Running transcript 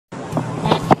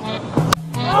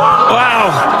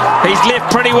Wow, he's lived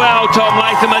pretty well, Tom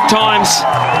Latham, at times.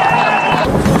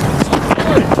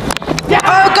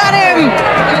 Oh, got him!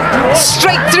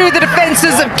 Straight through the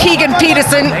defences of Keegan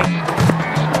Peterson.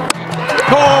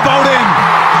 Oh, about him!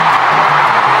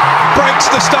 Breaks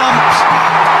the stumps.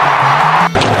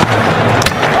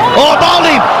 Oh, bowled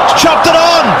him! Chopped it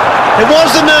on! It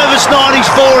was the nervous 90s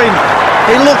for him.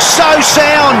 He looks so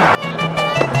sound.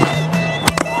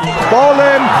 Ball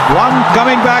him. One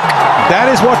coming back.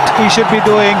 That is what he should be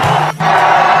doing.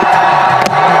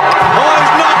 Oh,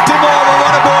 he's knocked him over.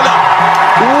 What a bowler!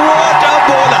 What a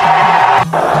bowler!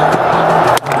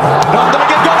 Not gonna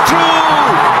get go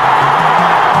through.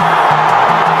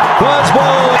 First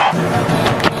ball.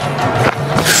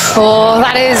 Oh,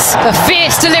 that is a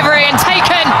fierce delivery and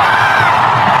taken.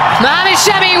 Mohammed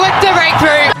Shami with the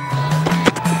breakthrough.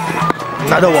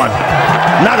 Another one.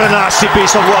 Another nasty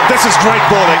piece of work. This is great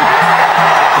bowling.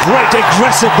 Great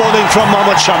aggressive bowling from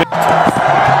Mohammed Shami.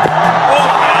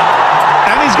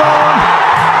 And he's gone.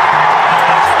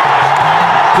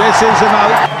 This is him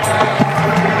out.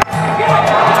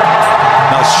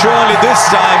 Now surely this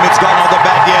time it's gone on the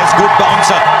bat. Yes, good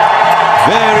bouncer.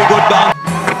 Very good bouncer.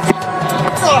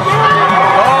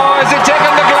 Oh, has it taken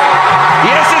the glove?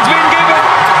 Yes, it's been given.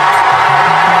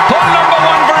 Hole number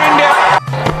 1 for India.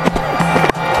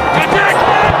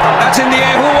 That's in the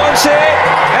air. Who wants it?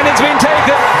 And it's been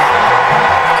taken.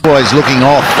 Boys looking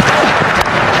off.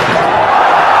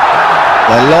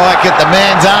 They like it. The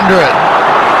man's under it.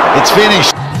 It's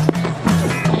finished.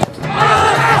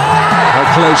 How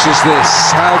close is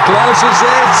this? How close is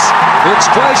this? It's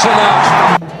close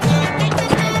enough.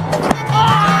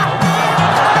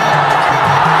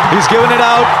 He's given it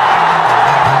out.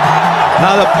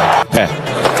 Now the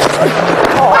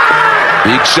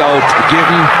big shout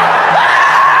given,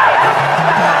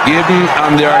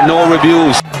 and there are no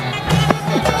reviews.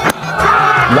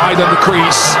 Wide on the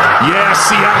crease. Yes,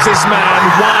 he has his man.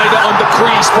 Wide on the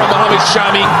crease from Mohammed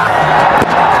Shami.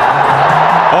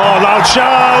 Oh, loud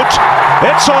shout.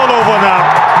 It's all over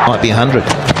now. Might be 100.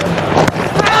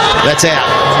 That's out.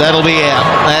 That'll be out.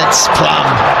 That's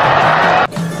plumb.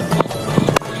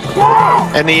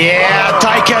 In the air,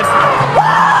 taken.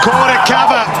 Corner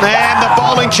cover. And the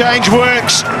bowling change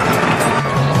works.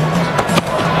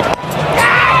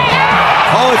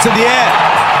 Oh, it's in the air.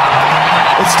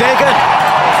 It's taken.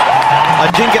 I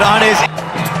think it on is.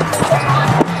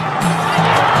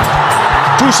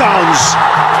 Two sounds.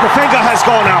 The finger has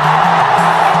gone up.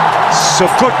 So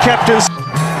good captains.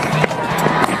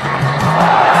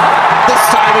 This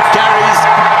time it carries,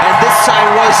 and this time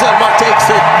Roy Sharma takes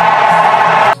it.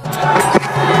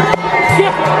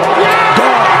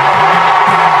 Gone.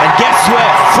 And guess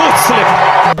where? Foot slip.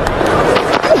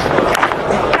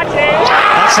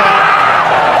 That's out.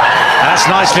 That's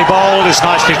nicely bowled. It's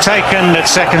nicely taken. That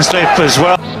second slip as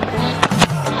well.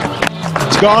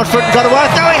 It's gone for it and got away.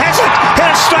 No, he hasn't. Hit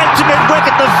it straight to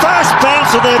mid-wicket. The first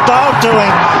bounce of their bowl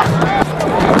doing.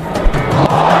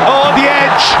 Oh, the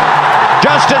edge.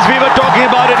 Just as we were talking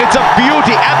about it, it's a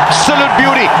beauty. Absolute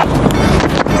beauty.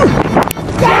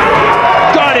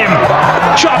 Got him.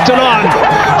 Chopped it on.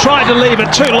 Tried to leave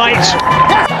it too late.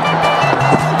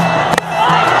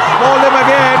 Ball him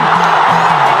again.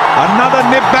 Another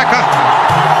nip backer.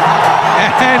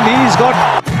 And he's got.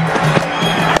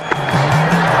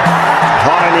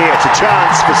 Pioneer to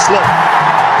chance for slip.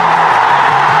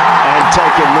 And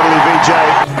taken, Millie VJ.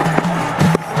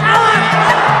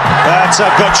 That's a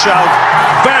good shout.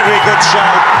 Very good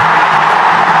shout.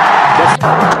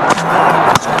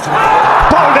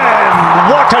 Pulled in.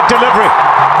 What a delivery.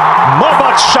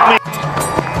 Mohammed Shami.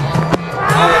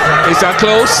 Is that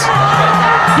close?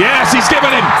 Yes, he's given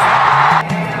him.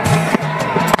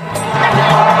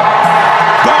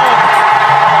 Gone.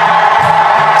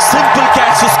 Simple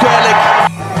catch to square leg.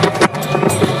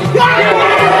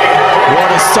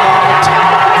 What a start.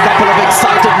 Couple of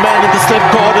excited men in the slip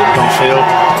cordon. On field.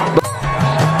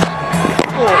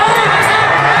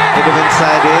 Bit of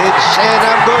inside edge, and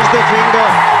up goes the finger.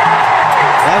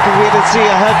 Have to wait and see.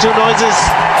 I heard two noises.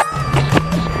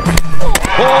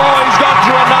 Oh, he's gone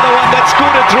through another one that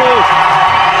scooted through.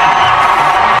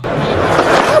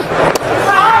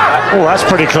 Oh, that's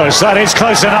pretty close. That is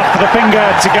close enough for the finger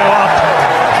to go up.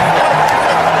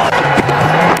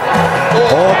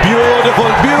 Oh, beautiful,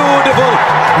 beautiful.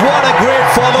 What a great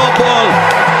follow-up ball.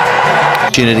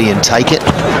 Opportunity and take it.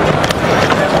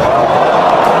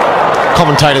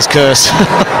 Commentator's curse.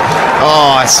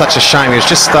 Oh, it's such a shame. He was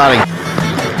just starting.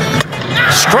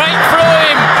 Straight through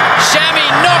him. Shami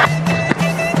knocked.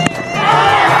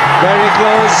 Very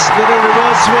close. Little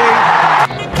reverse swing.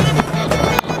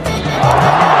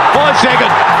 Oh, it's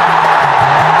taken.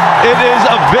 It is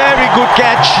a very good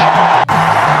catch.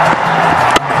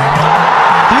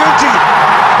 Beauty.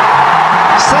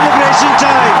 Celebration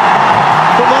time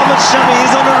for Mohammed Shami.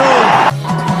 He's on a roll.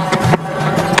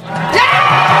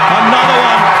 Another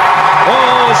one.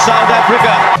 Oh, South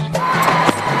Africa.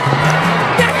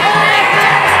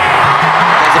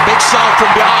 There's a big shout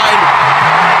from behind.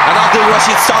 And after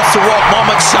Rashid starts to walk,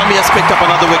 Mohammed Shami has picked up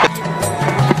another wicket.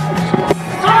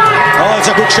 Oh, it's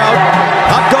a good shout.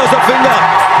 Up goes the finger.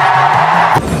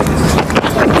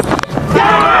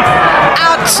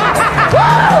 Out.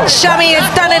 Shami has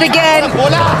done it again.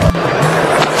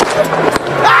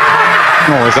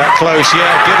 Oh, is that close?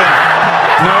 Yeah, given.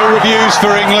 No reviews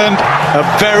for England. A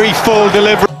very full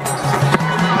delivery.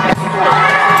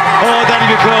 Oh, that'll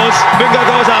be close. Finger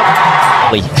goes up.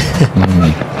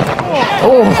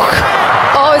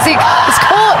 Oh, he's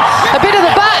caught a bit of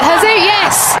the bat, has he?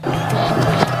 Yes.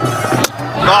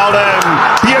 Golden.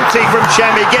 Beauty from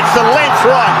Shami. Gets the length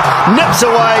right. Nips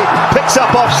away. Picks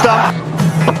up off stump.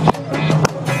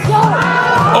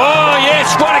 Oh,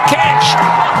 yes, what a catch.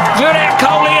 Virat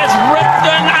Kohli has ripped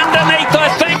in underneath, I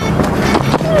think.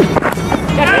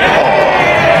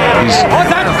 He's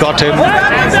got him.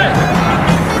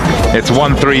 It's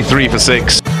 1-3-3 for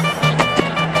 6.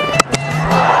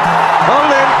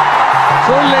 Holding.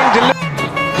 Full-length delivery.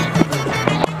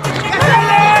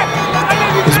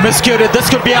 He's miscued it. This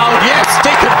could be out. Yes,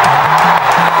 taken.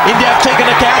 India have taken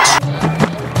a catch.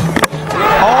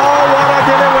 Oh, what a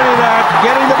delivery that.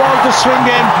 Getting the ball to swing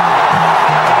in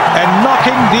and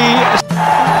knocking the...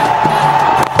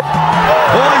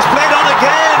 Oh, he's played on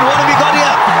again. What have we got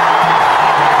here?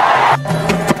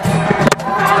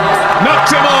 Knocked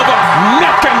him over.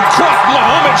 Neck and crop.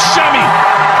 Mohammed Shami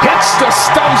hits the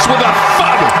stumps with a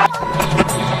thud.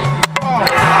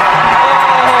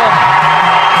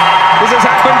 This has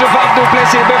happened to Faf du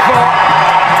Plessis before.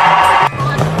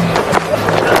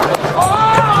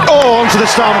 Oh, onto the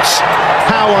stumps.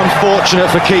 How unfortunate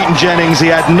for Keaton Jennings. He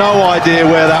had no idea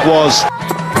where that was.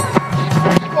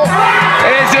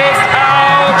 Is it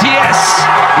out? Yes.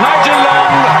 Nigel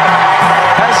Long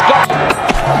has got...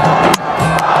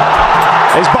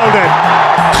 Is bowled in.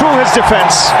 Through his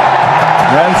defence.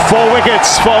 And 4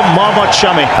 wickets for Mohammed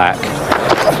Shami. Back.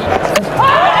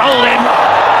 Hold him.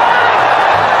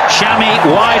 Shami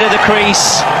wide of the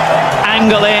crease.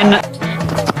 Angle in.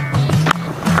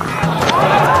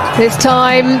 This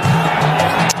time,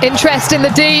 interest in the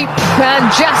deep,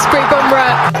 and Jasprit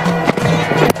Bumrah.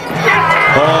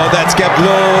 Oh, that's kept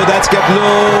low. That's kept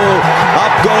low.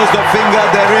 Up goes the finger.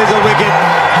 There is a wicket.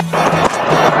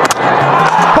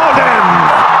 Bowled in.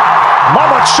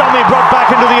 Mohammed Shami brought back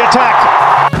into the attack.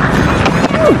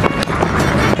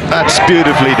 That's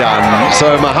beautifully done.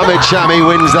 So Mohammed Shami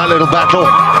wins that little battle.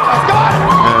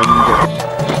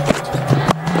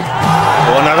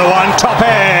 Oh, another one. Top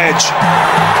edge.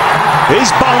 He's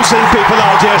bouncing people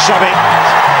out here, Shami.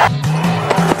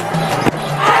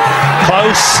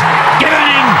 Close. Given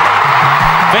him.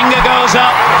 Finger goes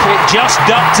up. It just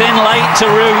ducked in late to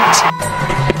root.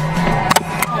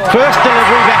 First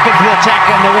delivery back into the attack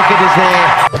and the wicket is there.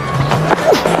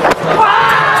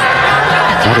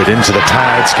 Got it into the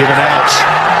pads, given out.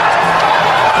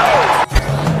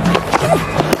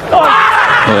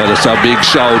 Oh, that's a big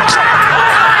shout.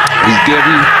 He's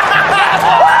given.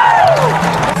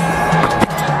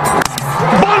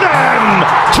 Bowled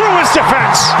through his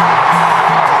defence.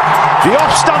 The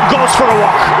off stump goes for a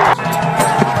walk.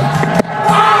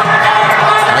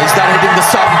 He's done hitting the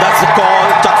stump. That's the call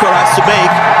Tucker has to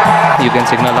make. You can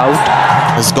signal out.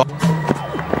 Has got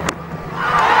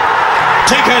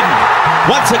taken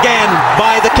once again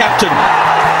by the captain.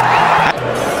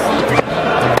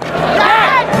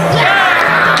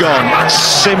 Gone.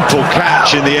 Simple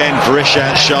catch in the end for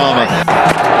Ishant Sharma.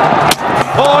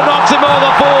 Oh, knocks him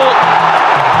over full.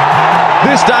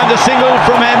 This time the single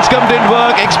from Hanscom didn't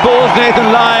work. Exposed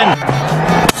Nathan Lyon.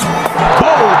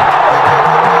 Boom!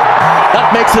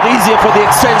 That makes it easier for the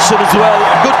extension as well.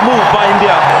 Good move by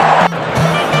India.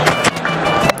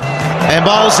 And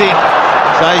bowls it.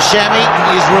 So Shami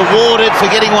is rewarded for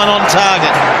getting one on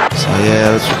target. So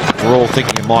yeah, we're all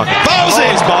thinking of Michael. Bowls it!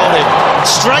 He's bowled it.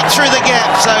 Straight through the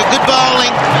gap. So good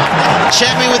bowling.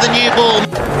 Shami with a new ball.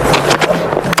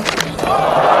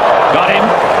 Got him.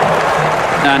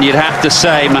 And you'd have to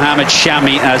say Mohammed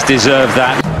Shami has deserved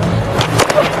that.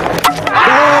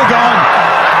 Oh, gone.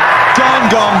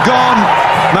 Gone.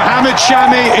 Mohammed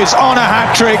Shami is on a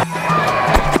hat-trick.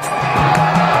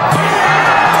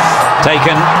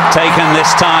 Taken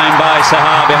this time by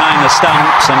Sahar behind the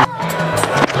stumps. And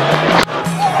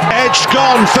Edged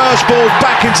gone. First ball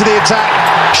back into the attack.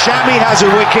 Shami has a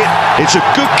wicket. It's a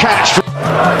good catch.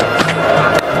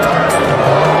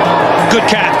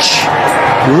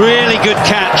 Really good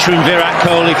catch from Virat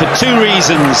Kohli for two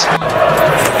reasons.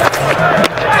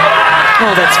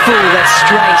 Oh, that's full, that's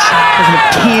straight. There's an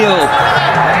appeal.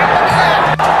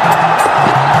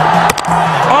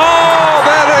 Oh,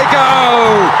 there they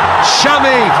go!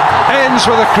 Shami ends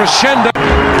with a crescendo.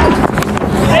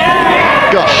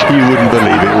 Gosh, you wouldn't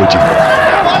believe it, would you?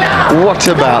 What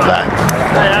about that?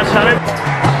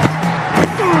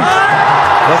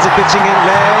 Was it pitching in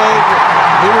leg?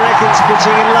 He reckons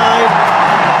pitching in line.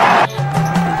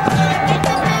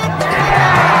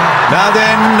 Now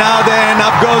then,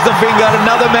 up goes the finger,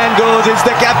 another man goes, it's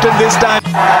the captain this time.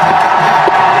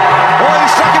 Oh, he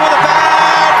struck him with a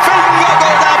bat, finger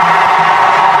goes up.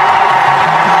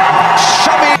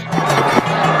 Shami.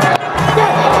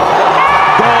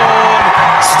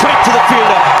 Gone straight to the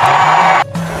fielder.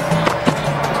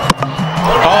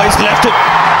 Oh, he's left it.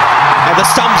 And the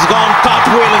stump's gone,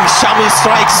 cartwheeling. Shami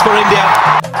strikes for India.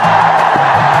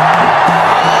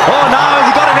 Oh, now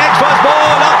he got an edge first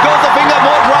ball, up goes the finger,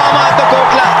 more drama at the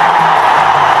Kotla.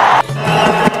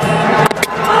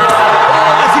 Oh,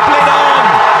 has he played on?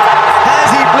 Has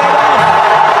he played on?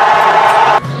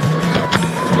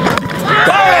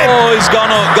 Oh, he's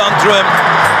gone through him.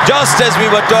 Just as we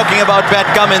were talking about Pat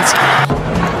Cummins.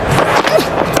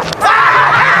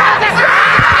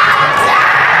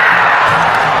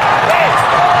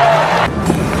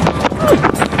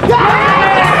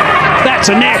 That's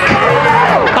a neck.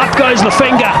 Up goes the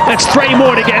finger. That's three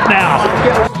more to get now.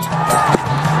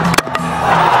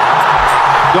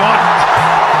 Gone.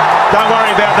 Don't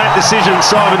worry about that decision,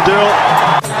 Simon Dool.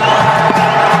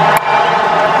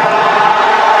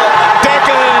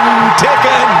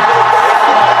 Taken.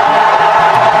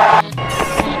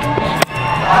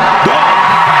 Gone.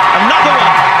 Another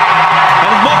one.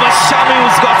 And Mohammed Shami,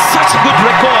 who's got such a good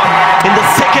record in the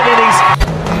second innings.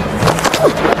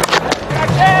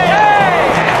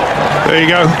 There you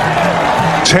go.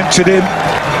 Tempted him.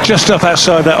 Just off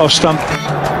outside that off stump.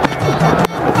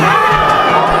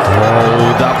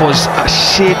 Oh, that was a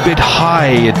shade bit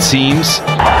high, it seems.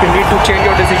 You need to change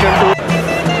your decision to...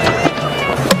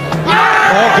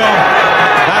 Oh, gone.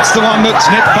 That's the one that's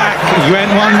nipped back. You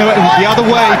went one the other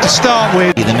way to start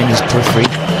with. Them in his periphery.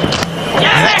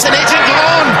 That's an edge and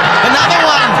gone. Another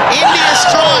one. India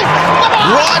strike.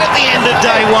 Right at the end of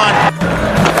day one.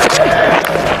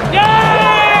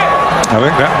 I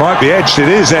think that might be edged.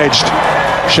 It is edged.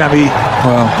 Shami,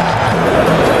 well.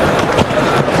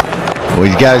 Well,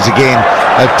 he goes again.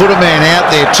 They put a man out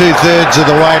there 2/3 of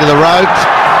the way to the rope,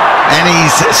 and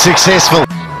he's successful.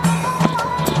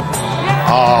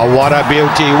 Oh, what a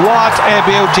beauty, what a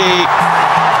beauty.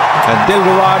 And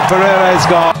Dilruwan Pereira is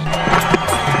gone.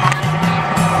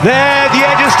 There, the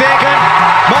edge is taken.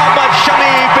 Mohammad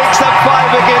Shami picks up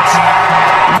 5 wickets.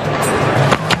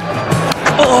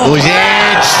 Oh, he's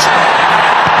edged.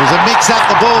 There's a mix up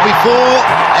the ball before,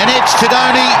 an edge to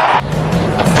Dhoni.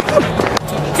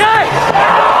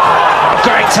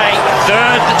 Great take.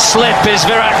 Third slip is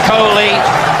Virat Kohli.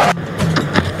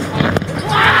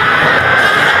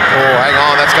 Oh, hang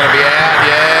on, that's going to be out.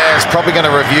 Yeah, it's probably going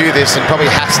to review this and probably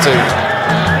has to.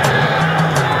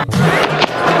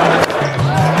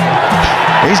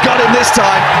 He's got him this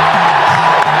time.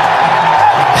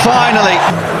 Finally.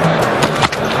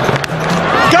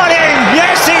 Got him!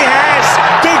 Yes, he has!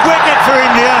 Big wicket for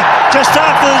India, just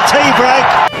after the tea break.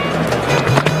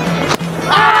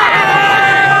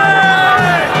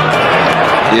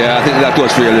 Yeah, I think that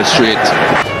was really straight.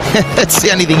 That's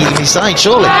the only thing you can be saying,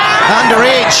 surely. Under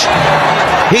edge.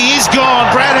 He is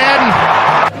gone, Brad Haddon.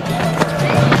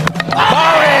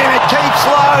 Bowling, it keeps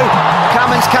low.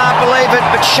 Cummins can't believe it,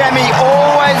 but Shami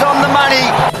always on the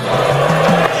money.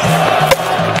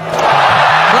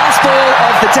 Last ball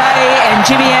of the day, and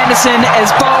Jimmy Anderson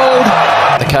has bowled.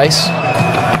 The case.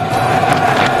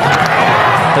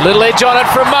 The little edge on it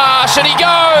from Marsh, and he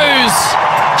goes!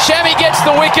 Shami gets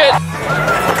the wicket.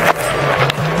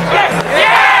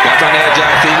 Got on edge,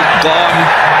 I think. Gone.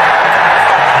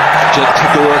 Just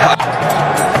took the word.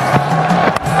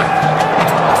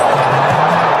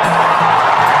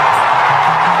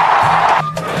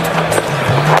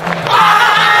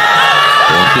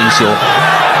 Don't think so.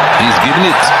 He's given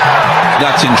it.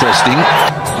 That's interesting.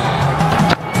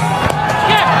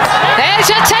 There's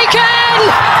a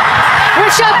taken!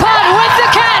 Rishabh Pant with the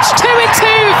catch,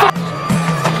 2-2 for...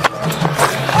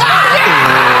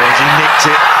 He nicked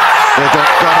it. They've got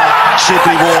up.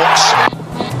 Shipley walks.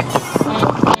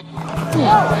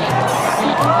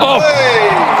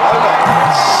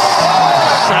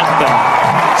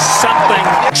 Something.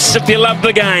 If you love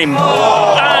the game.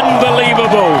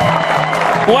 Unbelievable.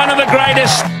 One of the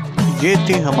greatest ये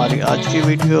थी हमारी आज की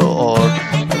video और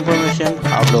information.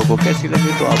 आप लोगों को कैसी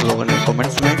लगी तो आप लोगों ने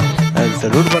कमेंट्स में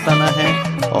ज़रूर बताना है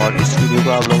और इस वीडियो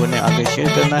को आप लोगों ने आगे शेयर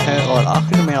करना है और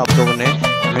आखिर में आप लोगों ने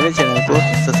मेरे चैनल को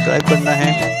सब्सक्राइब करना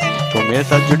है। तो मेरे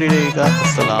साथ जुड़ी रहिएगा।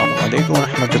 अस्सलाम वालेकुम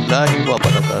रहमतुल्लाहि व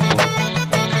बरकातुहू।